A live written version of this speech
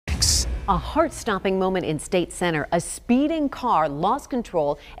A heart-stopping moment in State Center. A speeding car lost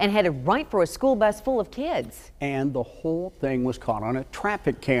control and headed right for a school bus full of kids. And the whole thing was caught on a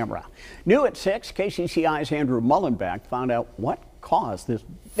traffic camera. New at 6, KCCI's Andrew Mullenbeck found out what caused this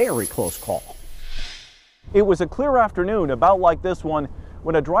very close call. It was a clear afternoon, about like this one,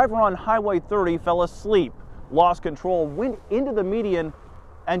 when a driver on Highway 30 fell asleep, lost control, went into the median,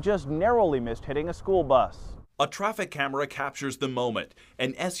 and just narrowly missed hitting a school bus. A traffic camera captures the moment.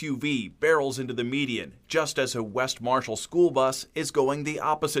 An SUV barrels into the median just as a West Marshall school bus is going the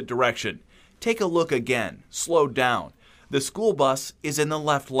opposite direction. Take a look again, slowed down. The school bus is in the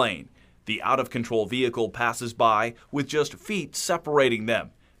left lane. The out-of-control vehicle passes by with just feet separating them.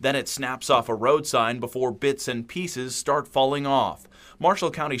 Then it snaps off a road sign before bits and pieces start falling off.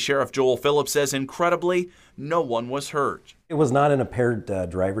 Marshall County Sheriff Joel Phillips says incredibly, no one was hurt. It was not an impaired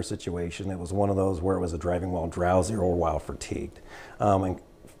driver situation. It was one of those where it was a driving while drowsy or while fatigued. And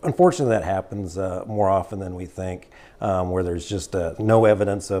unfortunately, that happens more often than we think, where there's just no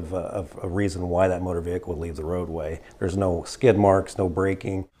evidence of a reason why that motor vehicle would leave the roadway. There's no skid marks, no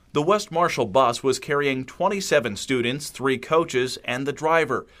braking. The West Marshall bus was carrying 27 students, 3 coaches, and the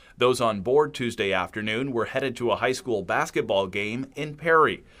driver. Those on board Tuesday afternoon were headed to a high school basketball game in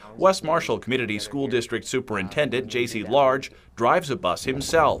Perry. West Marshall Community School District Superintendent J.C. Large drives a bus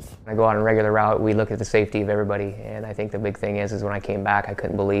himself. When I go on a regular route, we look at the safety of everybody, and I think the big thing is when I came back, I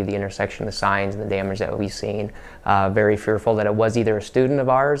couldn't believe the intersection, the signs, and the damage that we've seen. Very fearful that it was either a student of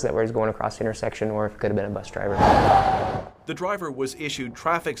ours that was going across the intersection or if it could have been a bus driver. The driver was issued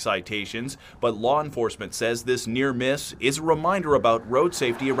traffic citations, but law enforcement says this near miss is a reminder about road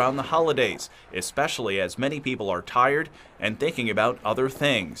safety around the holidays, especially as many people are tired and thinking about other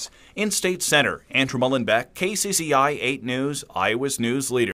things. In State Center, Andrew Mullenbeck, KCCI 8 News, Iowa's news leader.